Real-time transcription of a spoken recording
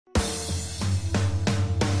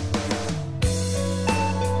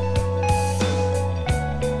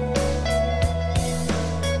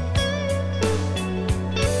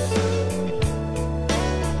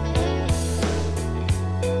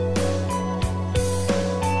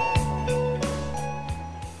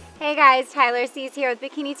guys, Tyler C's here with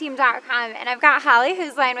BikiniTeam.com, and I've got Hollie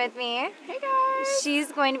Hoosline with me. Hey guys!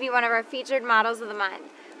 She's going to be one of our featured models of the month.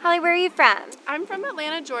 Hollie, where are you from? I'm from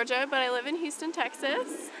Atlanta, Georgia, but I live in Houston,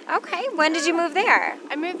 Texas. Okay, when did you move there?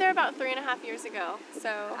 I moved there about 3.5 years ago,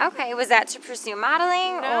 so... Okay, was that to pursue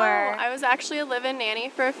modeling, No, or...? I was actually a live-in nanny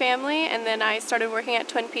for a family, and then I started working at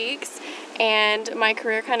Twin Peaks, and my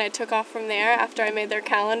career kind of took off from there after I made their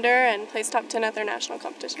calendar and placed top 10 at their national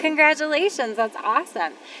competition. Congratulations, that's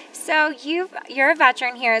awesome. So you're a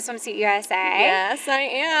veteran here at Swimsuit USA. Yes, I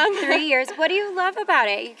am. 3 years. What do you love about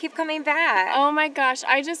it? You keep coming back. Oh my gosh,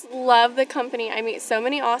 I just love the company. I meet so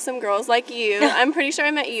many awesome girls like you. I'm pretty sure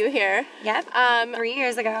I met you here. Yep, 3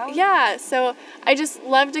 years ago. Yeah, so I just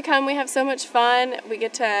love to come. We have so much fun. We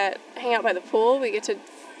get to hang out by the pool. We get to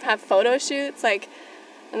have photo shoots,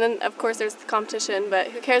 and then of course there's the competition, but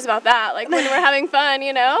who cares about that? Like when we're having fun,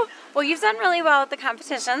 you know? Well, you've done really well at the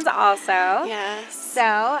competitions also. Yes. So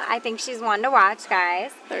I think she's one to watch,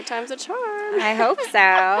 guys. Third time's a charm. I hope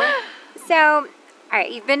so. So, all right,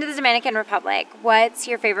 you've been to the Dominican Republic. What's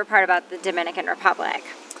your favorite part about the Dominican Republic?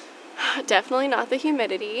 Definitely not the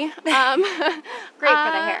humidity. Great for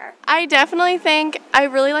the hair. I definitely think I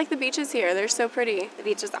really like the beaches here. They're so pretty. The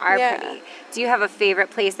beaches are pretty. Do you have a favorite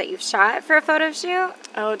place that you've shot for a photo shoot?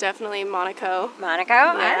 Oh, definitely Monaco. Monaco?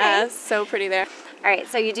 Yes, All right. so pretty there. All right,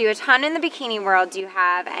 so you do a ton in the bikini world. Do you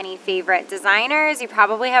have any favorite designers? You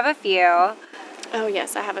probably have a few. Oh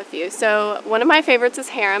yes, I have a few. So one of my favorites is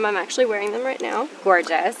Harem. I'm actually wearing them right now.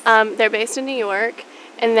 Gorgeous. They're based in New York.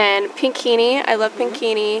 And then Pinkini. I love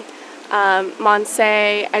Pinkini. Monse.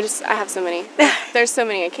 I have so many. There's so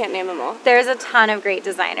many. I can't name them all. There's a ton of great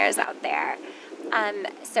designers out there.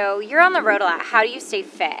 So you're on the road a lot. How do you stay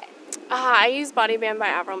fit? I use Body Band by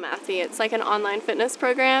Avril Matthew. It's like an online fitness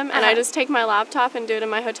program, and I just take my laptop and do it in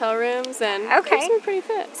my hotel rooms, and it keeps me pretty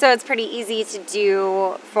fit. So it's pretty easy to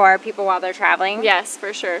do for people while they're traveling? Yes,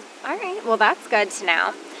 for sure. All right. Well, that's good to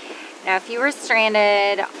know. Now, if you were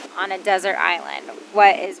stranded on a desert island,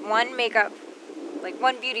 what is one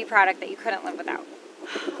one beauty product that you couldn't live without?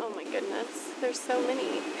 Oh my goodness, there's so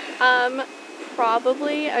many.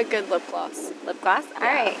 Probably a good lip gloss. Lip gloss? All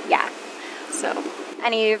right, yeah. So,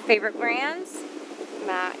 any favorite brands?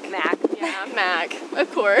 MAC. Yeah, MAC,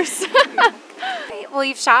 of course. Okay, well,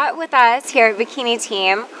 you've shot with us here at Bikini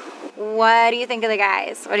Team. What do you think of the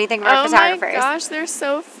guys? What do you think of our photographers? Oh my gosh, they're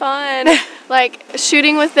so fun.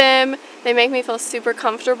 Shooting with them, they make me feel super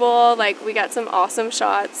comfortable. We got some awesome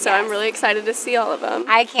shots, so I'm really excited to see all of them.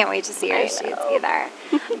 I can't wait to see your shoots either.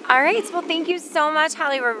 All right, well, thank you so much,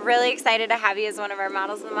 Hollie. We're really excited to have you as one of our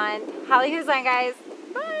models of the month. Hollie Hoosline, guys.